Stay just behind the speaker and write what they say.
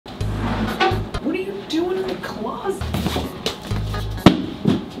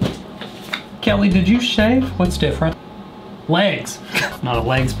Kelly, did you shave? What's different? Legs. Not a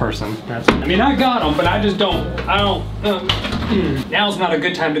legs person. I mean, I got them, but I don't, now's not a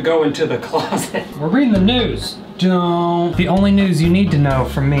good time to go into the closet. We're reading the news. Don't. The only news you need to know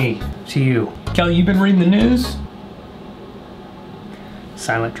from me to you. Kelly, you been reading the news?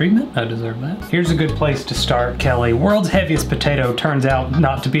 Silent treatment, I deserve that. Here's a good place to start, Kelly. World's heaviest potato turns out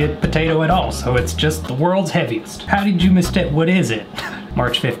not to be a potato at all, so it's just the world's heaviest. How did you mistake, what is it?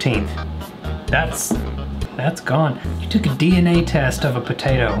 March 15th. That's gone. You took a DNA test of a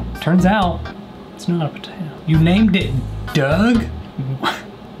potato. Turns out, it's not a potato. You named it Doug?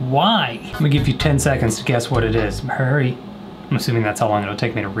 Why? I'm gonna give you 10 seconds to guess what it is. Hurry. I'm assuming that's how long it'll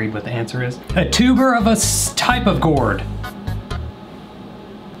take me to read what the answer is. A tuber of a type of gourd.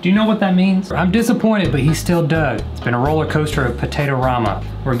 Do you know what that means? I'm disappointed, but he's still Doug. It's been a roller coaster of Potato-rama.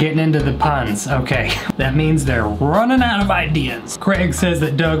 We're getting into the puns. Okay, that means they're running out of ideas. Craig says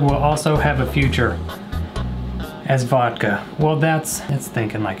that Doug will also have a future as vodka. Well, that's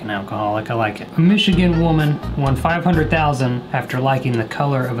thinking like an alcoholic. I like it. A Michigan woman won $500,000 after liking the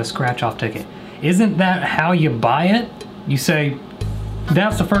color of a scratch-off ticket. Isn't that how you buy it? You say,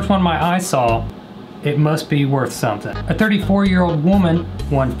 that's the first one my eyes saw. It must be worth something. A 34-year-old woman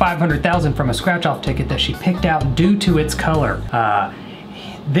won $500,000 from a scratch-off ticket that she picked out due to its color.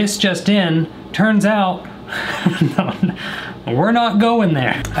 This just in, turns out, no, we're not going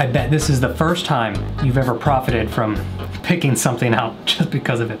there. I bet this is the first time you've ever profited from picking something out just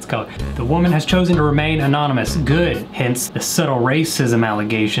because of its color. The woman has chosen to remain anonymous. Good, hence the subtle racism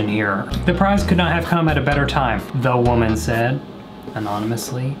allegation here. The prize could not have come at a better time, the woman said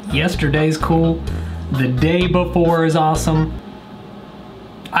anonymously. Yesterday's cool. The day before is awesome.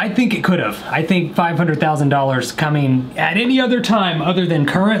 I think it could have. I think $500,000 coming at any other time other than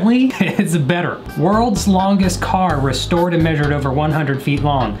currently is better. World's longest car restored and measured over 100 feet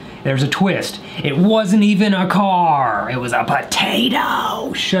long. There's a twist. It wasn't even a car. It was a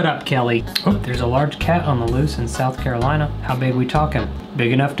potato. Shut up, Kelly. Oh, there's a large cat on the loose in South Carolina. How big we talking?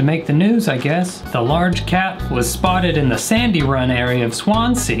 Big enough to make the news, I guess. The large cat was spotted in the Sandy Run area of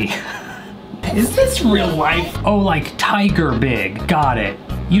Swansea. Is this real life? Oh, like tiger big. Got it.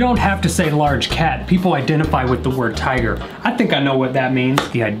 You don't have to say large cat. People identify with the word tiger. I think I know what that means.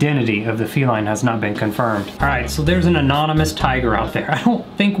 The identity of the feline has not been confirmed. All right, so there's an anonymous tiger out there. I don't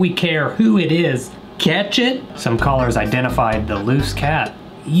think we care who it is. Catch it? Some callers identified the loose cat.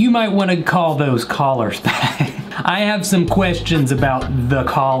 You might want to call those callers back. I have some questions about the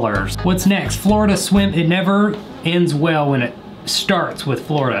callers. What's next? Florida swim. It never ends well when it starts with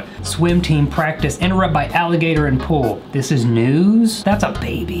Florida. Swim team practice interrupted by alligator in pool. This is news? That's a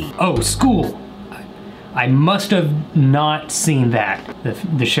baby. Oh, school. I must have not seen that,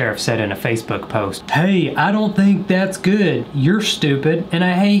 the sheriff said in a Facebook post. Hey, I don't think that's good. You're stupid and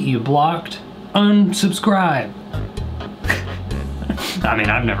I hate you. Blocked. Unsubscribe. I mean,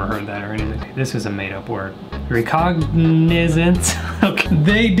 I've never heard that or anything. This is a made-up word. Recognizance. Okay.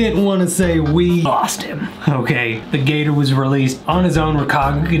 They didn't want to say we lost him. Okay. The gator was released on his own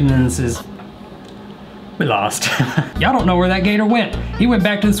recognizances. We lost. Y'all don't know where that gator went. He went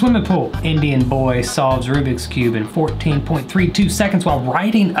back to the swimming pool. Indian boy solves Rubik's Cube in 14.32 seconds while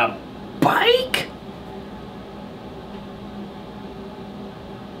riding a bike?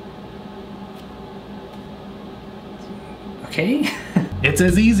 Okay. It's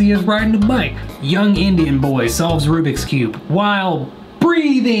as easy as riding a bike. Young Indian boy solves Rubik's Cube while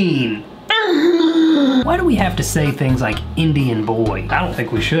breathing. Why do we have to say things like Indian boy? I don't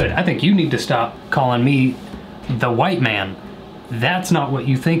think we should. I think you need to stop calling me the white man. That's not what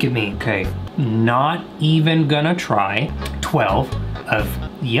you think it means. Okay, not even gonna try. 12 of,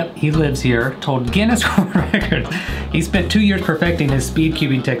 yep, he lives here, told Guinness World Records. He spent 2 years perfecting his speed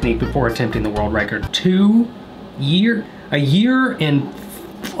cubing technique before attempting the world record. A year and,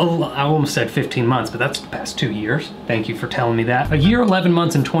 I almost said 15 months, but that's the past 2 years. Thank you for telling me that. A year, 11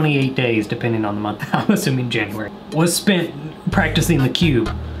 months, and 28 days, depending on the month. I'm assuming January. Was spent practicing the cube.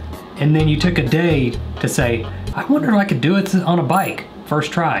 And then you took a day to say, I wonder if I could do it on a bike.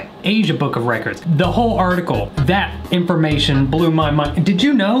 First try. Asia Book of Records. The whole article, that information blew my mind. Did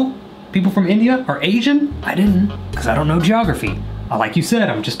you know people from India are Asian? I didn't, because I don't know geography. Like you said,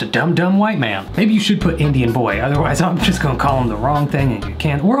 I'm just a dumb white man. Maybe you should put Indian boy, otherwise I'm just gonna call him the wrong thing and you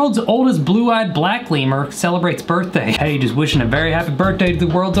can't. World's oldest blue-eyed black lemur celebrates birthday. Hey, just wishing a very happy birthday to the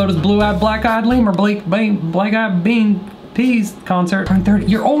world's oldest blue-eyed black-eyed lemur, black-eyed bean peas concert. Turned 30.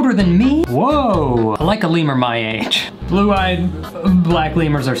 You're older than me? Whoa. I like a lemur my age. Blue-eyed black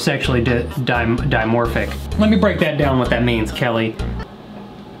lemurs are sexually dimorphic. Let me break that down what that means, Kelly.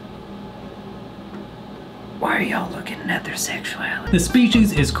 Why are y'all looking at their sexuality? The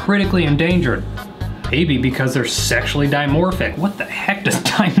species is critically endangered. Maybe because they're sexually dimorphic. What the heck does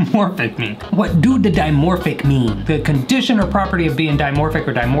dimorphic mean? What do the dimorphic mean? The condition or property of being dimorphic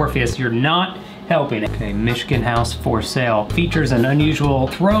or dimorphous, you're not helping. Okay, Michigan house for sale. Features an unusual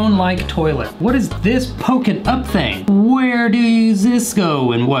throne-like toilet. What is this poking up thing? Where does this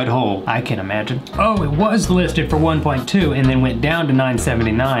go and what hole? I can imagine. Oh, it was listed for 1.2 and then went down to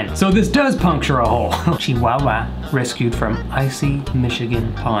 $9.79. So this does puncture a hole. Chihuahua rescued from icy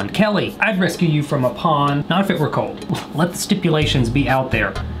Michigan pond. Kelly, I'd rescue you from a pond, not if it were cold. Let the stipulations be out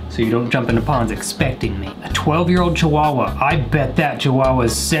there so you don't jump into ponds expecting me. A 12-year-old Chihuahua. I bet that Chihuahua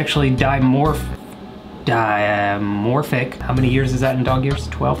is sexually dimorphic. How many years is that in dog years?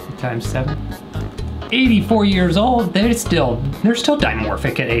 12 times 7? 84 years old. They're still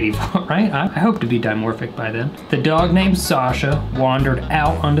dimorphic at 84, right? I hope to be dimorphic by then. The dog named Sasha wandered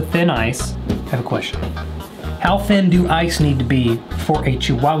out onto thin ice. I have a question. How thin do ice need to be for a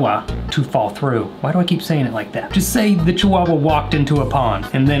Chihuahua to fall through? Why do I keep saying it like that? Just say the Chihuahua walked into a pond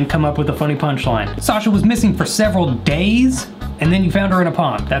and then come up with a funny punchline. Sasha was missing for several days and then you found her in a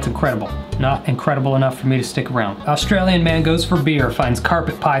pond. That's incredible. Not incredible enough for me to stick around. Australian man goes for beer, finds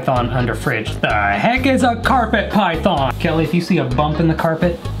carpet python under fridge. The heck is a carpet python? Kelly, if you see a bump in the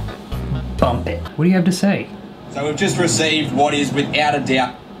carpet, bump it. What do you have to say? So we've just received what is without a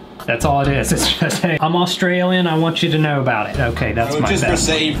doubt. That's all it is. It's just, hey, I'm Australian, I want you to know about it. Okay, that's my bad. We've just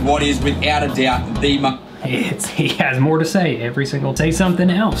received what is without a doubt the he has more to say every single. Say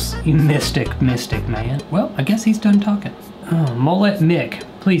something else, you mystic man. Well, I guess he's done talking. Oh, Mullet Mick.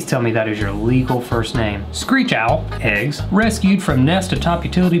 Please tell me that is your legal first name. Screech owl, eggs, rescued from nest atop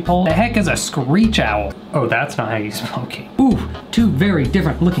utility pole. The heck is a screech owl? Oh, that's not how you spell it. Ooh, two very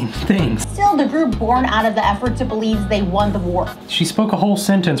different looking things. Still the group born out of the effort to believe they won the war. She spoke a whole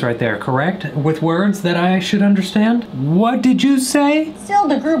sentence right there, correct? With words that I should understand? What did you say? Still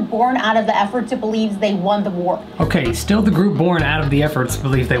the group born out of the effort to believe they won the war. Okay, still the group born out of the efforts to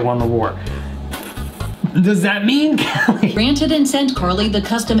believe they won the war. Does that mean, Kelly? Granted and sent Carly the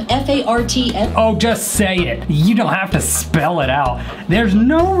custom FART. Oh, just say it. You don't have to spell it out. There's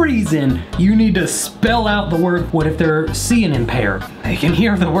no reason you need to spell out the word. What if they're seeing impaired? They can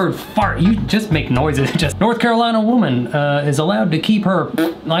hear the word fart. You just make noises. Just North Carolina woman is allowed to keep her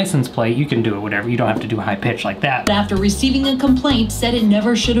license plate. You can do it, whatever. You don't have to do high pitch like that. After receiving a complaint, said it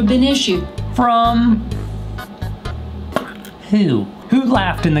never should have been issued. From who? Who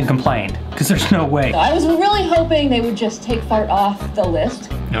laughed and then complained? Because there's no way. I was really hoping they would just take fart off the list.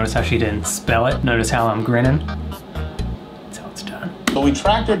 Notice how she didn't spell it? Notice how I'm grinning? That's how it's done. So we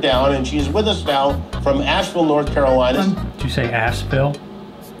tracked her down and she's with us now from Asheville, North Carolina. Did you say Asheville?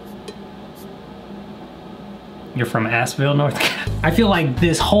 You're from Asheville, North Carolina? I feel like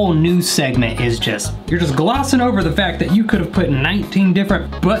this whole news segment is just, you're just glossing over the fact that you could have put 19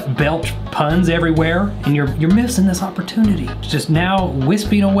 different butt belch puns everywhere and you're missing this opportunity. It's just now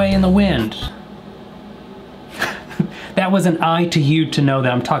wisping away in the wind. That was an eye to you to know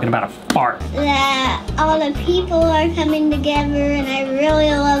that I'm talking about a fart. That all the people are coming together and I really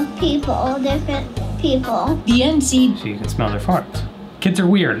love people, different people. The NC. So you can smell their farts. Kids are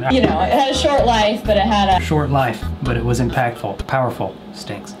weird. You know, it had a short life, but it had a... Short life, but it was impactful, powerful,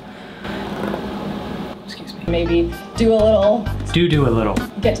 stinks. Excuse me. Maybe do a little... Do a little.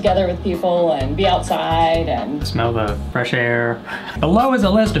 Get together with people and be outside and... Smell the fresh air. Below is a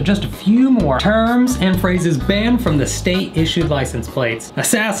list of just a few more terms and phrases banned from the state-issued license plates.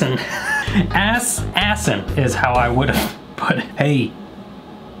 Assassin. Assassin is how I would have put it. Hey.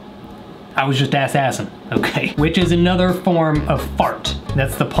 I was just assassin, okay? Which is another form of fart.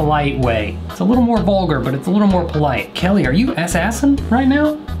 That's the polite way. It's a little more vulgar, but it's a little more polite. Kelly, are you assassin right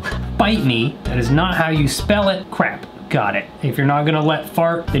now? Bite me. That is not how you spell it. Crap. Got it. If you're not gonna let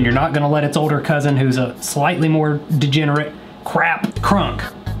fart, then you're not gonna let its older cousin, who's a slightly more degenerate, crap, crunk.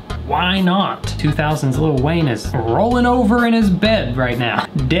 Why not? 2000's Lil Wayne is rolling over in his bed right now.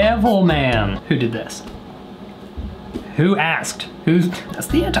 Devil Man. Who did this? Who asked? That's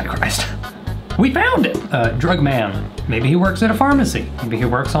the Antichrist. We found it. Drug man. Maybe he works at a pharmacy. Maybe he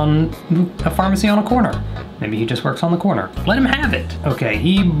works on a pharmacy on a corner. Maybe he just works on the corner. Let him have it. Okay,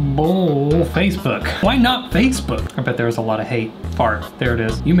 Facebook. Why not Facebook? I bet there was a lot of hate. Fart, there it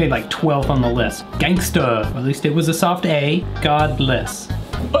is. You made like 12 on the list. Gangsta, at least it was a soft A. Godless.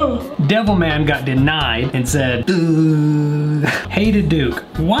 Devilman got denied and said, hated Duke.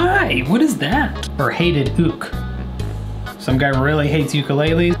 Why? What is that? Or hated Ook. Some guy really hates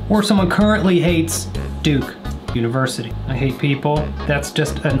ukuleles, or someone currently hates Duke University. I hate people. That's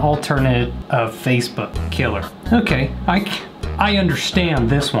just an alternate of Facebook killer. Okay, I understand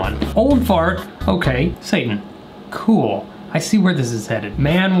this one. Old fart, okay. Satan, cool. I see where this is headed.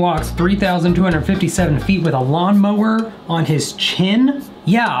 Man walks 3,257 feet with a lawnmower on his chin?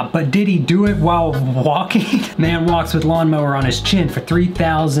 Yeah, but did he do it while walking? Man walks with lawnmower on his chin for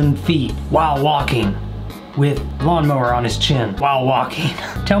 3,000 feet while walking. With lawnmower on his chin while walking.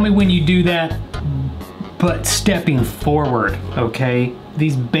 Tell me when you do that, but stepping forward, okay?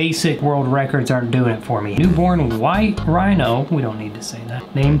 These basic world records aren't doing it for me. Newborn white rhino, we don't need to say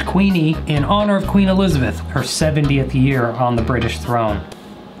that, named Queenie in honor of Queen Elizabeth, her 70th year on the British throne.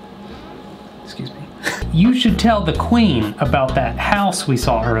 Excuse me. You should tell the Queen about that house we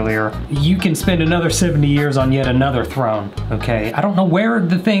saw earlier. You can spend another 70 years on yet another throne, okay? I don't know where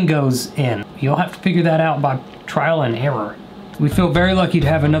the thing goes in. You'll have to figure that out by trial and error. We feel very lucky to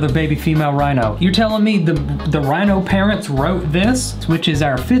have another baby female rhino. You're telling me the rhino parents wrote this, which is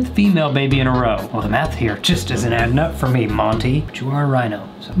our 5th female baby in a row. Well, the math here just isn't adding up for me, Monty. But you are a rhino.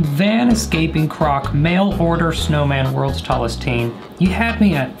 So. Van escaping croc, mail order snowman, world's tallest teen. You had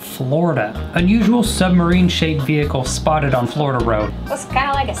me at Florida. Unusual submarine-shaped vehicle spotted on Florida road. Looks kind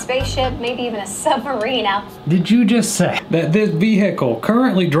of like a spaceship, maybe even a submarine out. Did you just say that this vehicle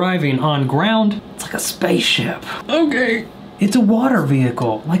currently driving on ground, it's like a spaceship? Okay. It's a water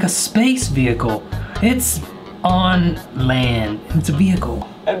vehicle, like a space vehicle. It's on land. It's a vehicle.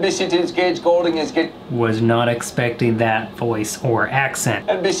 NBC2's Gage Golding is getting... Was not expecting that voice or accent.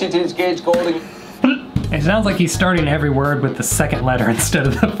 NBC2's Gage Golding... It sounds like he's starting every word with the second letter instead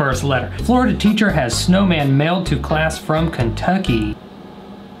of the first letter. Florida teacher has snowman mailed to class from Kentucky.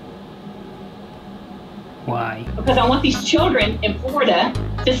 Why? Because I want these children in Florida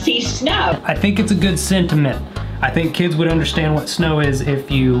to see snow. I think it's a good sentiment. I think kids would understand what snow is if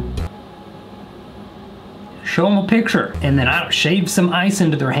you show them a picture and then shave some ice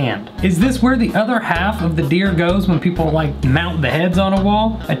into their hand. Is this where the other half of the deer goes when people like mount the heads on a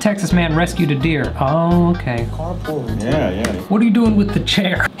wall? A Texas man rescued a deer. Oh, okay. Carpool. Yeah. What are you doing with the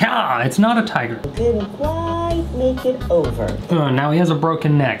chair? Yeah, it's not a tiger. Didn't quite make it over. Now he has a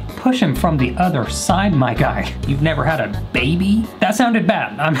broken neck. Push him from the other side, my guy. You've never had a baby? That sounded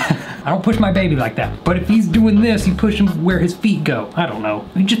bad. I don't push my baby like that. But if he's doing this, you push him where his feet go. I don't know.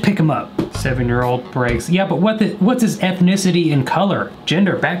 You just pick him up. 7-year-old breaks. Yeah, but what's his ethnicity and color?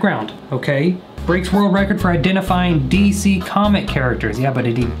 Gender, background, okay? Breaks world record for identifying DC comic characters. Yeah, but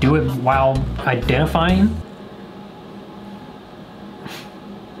did he do it while identifying?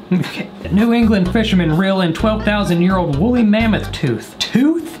 Okay. New England fisherman reel in 12,000-year-old woolly mammoth tooth.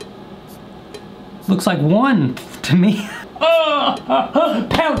 Tooth? Looks like one to me.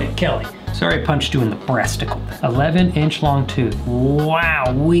 Pound it, Kelly. Sorry I punched you in the breasticle. 11-inch long tooth.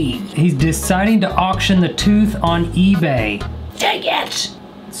 Wowee. He's deciding to auction the tooth on eBay. Take it!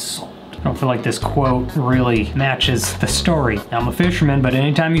 Sold. I don't feel like this quote really matches the story. I'm a fisherman, but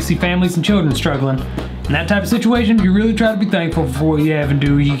anytime you see families and children struggling, in that type of situation, you really try to be thankful for what you have and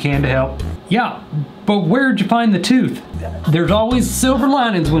do what you can to help. Yeah, but where'd you find the tooth? There's always silver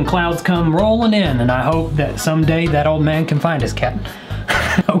linings when clouds come rolling in, and I hope that someday that old man can find his cat.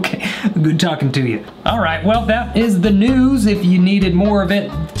 Okay, good talking to you. All right, well, that is the news. If you needed more of it,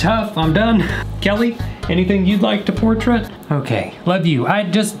 tough, I'm done. Kelly, anything you'd like to portrait? Okay, love you. I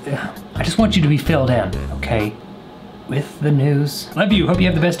just want you to be filled in, okay? With the news. Love you, hope you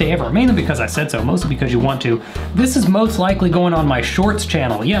have the best day ever. Mainly because I said so, mostly because you want to. This is most likely going on my shorts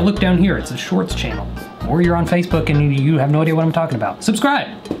channel. Yeah, look down here, it's a shorts channel. Or you're on Facebook and you have no idea what I'm talking about. Subscribe.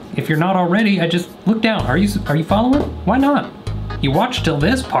 If you're not already, I just look down. Are you following? Why not? You watched till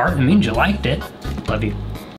this part, it means you liked it. Love you.